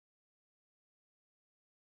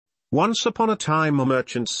Once upon a time a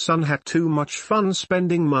merchant's son had too much fun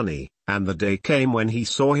spending money, and the day came when he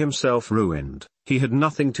saw himself ruined. He had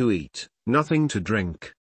nothing to eat, nothing to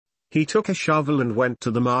drink. He took a shovel and went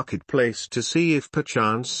to the marketplace to see if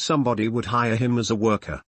perchance somebody would hire him as a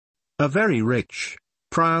worker. A very rich,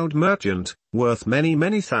 proud merchant, worth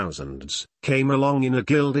many thousands, came along in a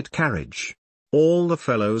gilded carriage. All the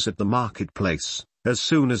fellows at the marketplace, as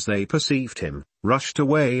soon as they perceived him, rushed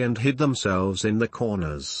away and hid themselves in the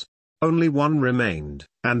corners. Only one remained,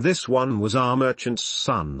 and this one was our merchant's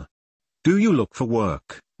son. "Do you look for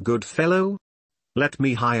work, good fellow? Let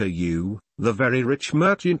me hire you," the very rich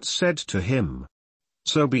merchant said to him.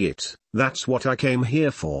 "So be it, that's what I came here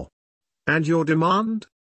for." "And your demand?"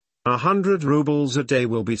 100 rubles a day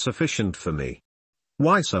will be sufficient for me."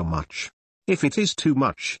 "Why so much? If it is too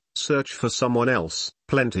much, search for someone else."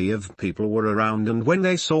 Plenty of people were around, and when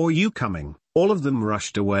they saw you coming, all of them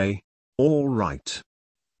rushed away. "All right.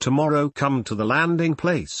 Tomorrow come to the landing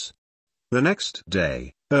place." The next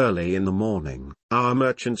day, early in the morning, our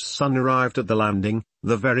merchant's son arrived at the landing.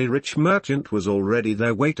 The very rich merchant was already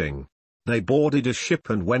there waiting. They boarded a ship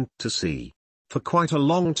and went to sea. For quite a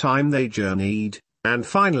long time they journeyed, and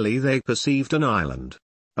finally they perceived an island.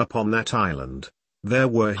 Upon that island, there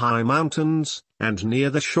were high mountains, and near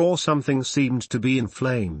the shore something seemed to be in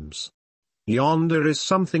flames. "Yonder is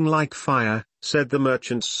something like fire," said the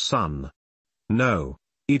merchant's son. "No,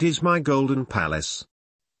 it is my golden palace."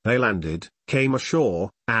 They landed, came ashore,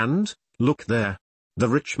 and, look there! The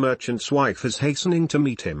rich merchant's wife is hastening to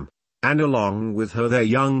meet him, and along with her their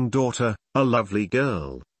young daughter, a lovely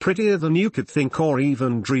girl, prettier than you could think or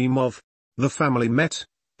even dream of. The family met,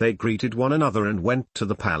 they greeted one another and went to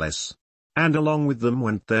the palace. And along with them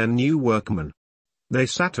went their new workman. They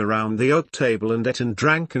sat around the oak table and ate and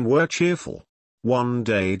drank and were cheerful. "One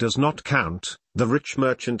day does not count," the rich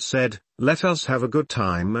merchant said, "let us have a good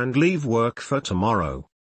time and leave work for tomorrow."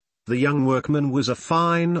 The young workman was a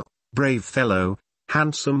fine, brave fellow,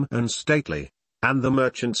 handsome and stately, and the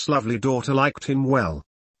merchant's lovely daughter liked him well.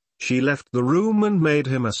 She left the room and made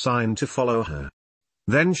him a sign to follow her.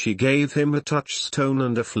 Then she gave him a touchstone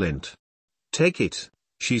and a flint. "Take it,"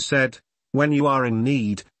 she said, "when you are in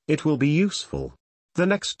need, it will be useful." The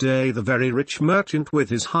next day the very rich merchant with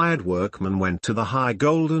his hired workman went to the high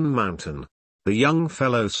golden mountain. The young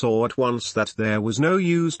fellow saw at once that there was no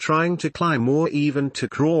use trying to climb or even to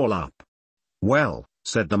crawl up. "Well,"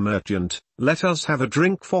 said the merchant, "let us have a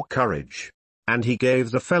drink for courage." And he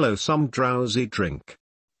gave the fellow some drowsy drink.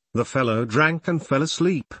 The fellow drank and fell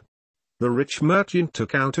asleep. The rich merchant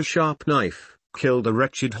took out a sharp knife, killed a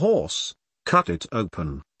wretched horse, cut it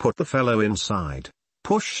open, put the fellow inside,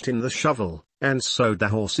 pushed in the shovel, and sewed the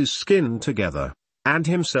horse's skin together, and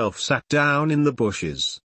himself sat down in the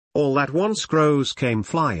bushes. All at once crows came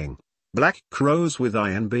flying, black crows with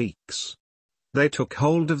iron beaks. They took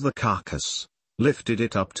hold of the carcass, lifted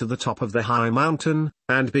it up to the top of the high mountain,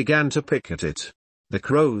 and began to pick at it. The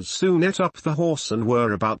crows soon ate up the horse and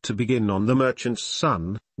were about to begin on the merchant's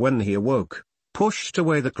son, when he awoke, pushed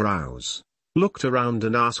away the crows, looked around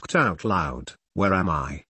and asked out loud, "Where am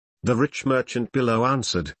I?" The rich merchant below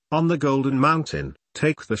answered, "On the golden mountain,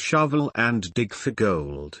 take the shovel and dig for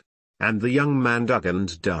gold." And the young man dug,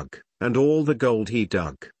 and all the gold he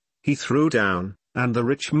dug, he threw down, and the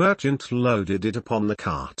rich merchant loaded it upon the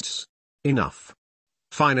carts. "Enough!"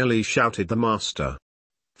 finally shouted the master.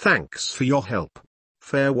 "Thanks for your help.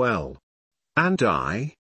 Farewell." "And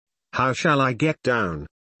I? How shall I get down?"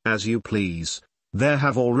 "As you please. There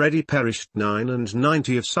have already perished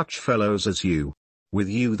 99 of such fellows as you. With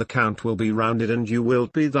you the count will be rounded and you will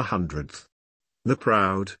be the 100th. The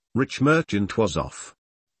proud, rich merchant was off.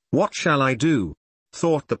 "What shall I do?"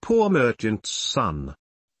 thought the poor merchant's son.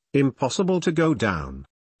 "Impossible to go down.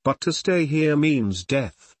 But to stay here means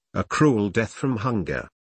death, a cruel death from hunger."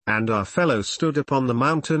 And our fellow stood upon the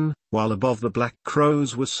mountain, while above the black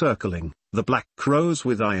crows were circling, the black crows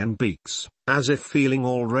with iron beaks, as if feeling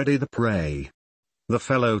already the prey. The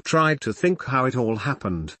fellow tried to think how it all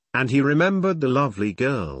happened, and he remembered the lovely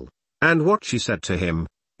girl, and what she said to him,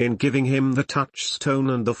 in giving him the touchstone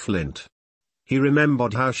and the flint. He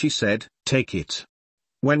remembered how she said, "Take it.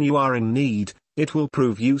 When you are in need, it will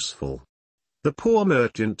prove useful." The poor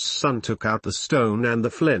merchant's son took out the stone and the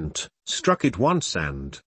flint, struck it once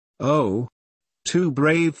and, oh! 2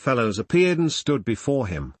 brave fellows appeared and stood before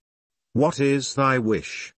him. "What is thy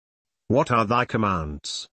wish? What are thy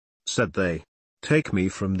commands?" said they. "Take me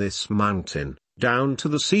from this mountain, down to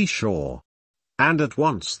the seashore." And at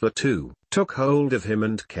once the 2 took hold of him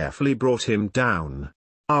and carefully brought him down.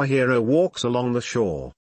 Our hero walks along the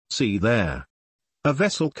shore. See there! A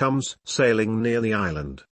vessel comes sailing near the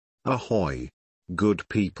island. "Ahoy! "Good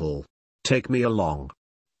people, take me along.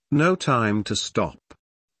 No time to stop."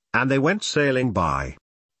 And they went sailing by.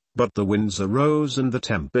 But the winds arose and the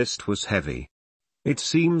tempest was heavy. "It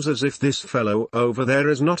seems as if this fellow over there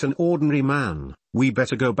is not an ordinary man, we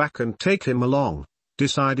better go back and take him along,"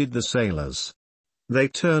 decided the sailors. They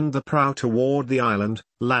turned the prow toward the island,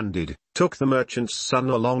 landed, took the merchant's son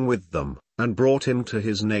along with them, and brought him to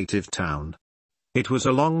his native town. It was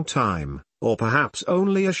a long time, or perhaps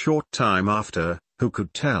only a short time after, who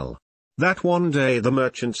could tell, that one day the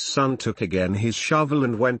merchant's son took again his shovel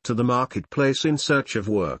and went to the marketplace in search of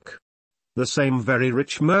work. The same very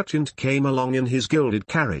rich merchant came along in his gilded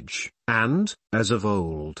carriage, and, as of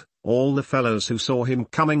old, all the fellows who saw him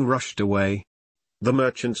coming rushed away. The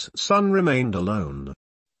merchant's son remained alone.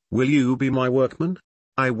 "Will you be my workman?"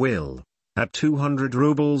 "I will, at 200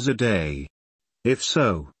 rubles a day." "If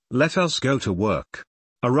so, let us go to work.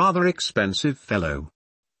 A rather expensive fellow.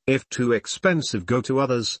 If too expensive, go to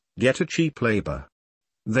others, get a cheap labor."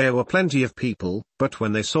 There were plenty of people, but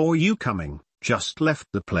when they saw you coming, just left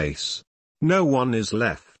the place. No one is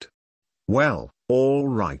left. "Well, all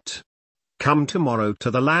right. Come tomorrow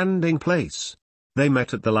to the landing place." They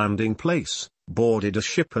met at the landing place, boarded a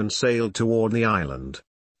ship and sailed toward the island.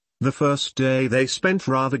 The first day they spent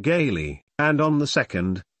rather gaily, and on the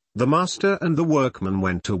second, the master and the workman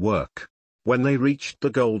went to work. When they reached the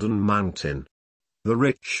Golden Mountain, the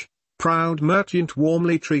rich, proud merchant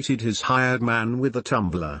warmly treated his hired man with a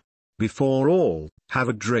tumbler. "Before all, have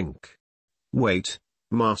a drink." "Wait,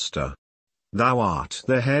 master. Thou art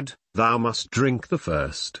the head, thou must drink the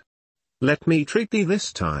first." "Let me treat thee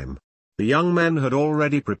this time." The young man had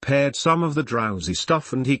already prepared some of the drowsy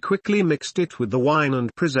stuff and he quickly mixed it with the wine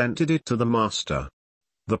and presented it to the master.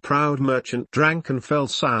 The proud merchant drank and fell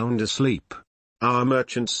sound asleep. Our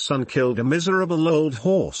merchant's son killed a miserable old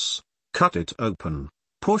horse, cut it open,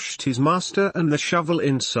 pushed his master and the shovel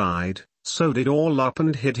inside, sewed it all up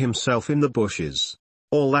and hid himself in the bushes.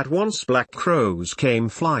 All at once black crows came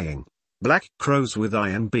flying. Black crows with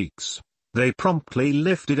iron beaks. They promptly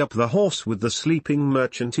lifted up the horse with the sleeping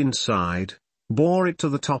merchant inside, bore it to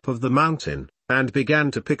the top of the mountain, and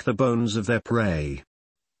began to pick the bones of their prey.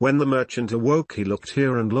 When the merchant awoke, he looked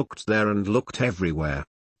here and looked there and looked everywhere.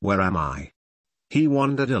 "Where am I?" he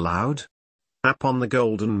wondered aloud. "Up on the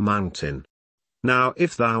Golden Mountain. Now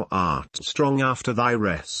if thou art strong after thy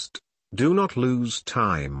rest, do not lose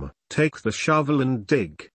time, take the shovel and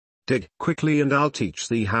dig. Dig quickly and I'll teach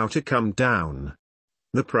thee how to come down."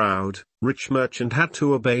 The proud, rich merchant had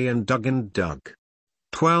to obey and dug and dug.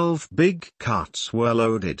 12 big carts were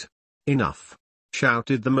loaded. "Enough!"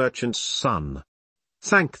 shouted the merchant's son.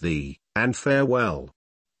 "Thank thee, and farewell."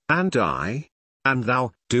 "And I?" "And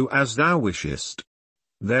thou, do as thou wishest.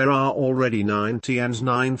 There are already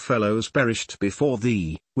 99 fellows perished before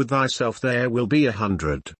thee, with thyself there will be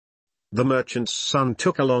 100. The merchant's son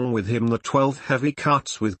took along with him the 12 heavy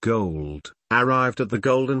carts with gold, arrived at the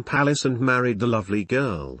Golden Palace and married the lovely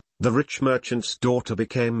girl. The rich merchant's daughter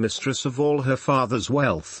became mistress of all her father's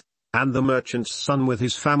wealth, and the merchant's son with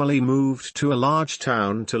his family moved to a large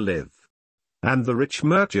town to live. And the rich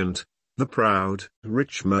merchant, the proud,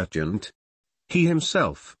 rich merchant, he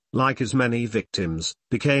himself, like his many victims,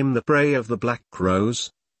 became the prey of the black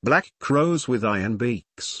crows with iron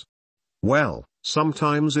beaks. Well,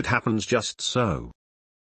 sometimes it happens just so.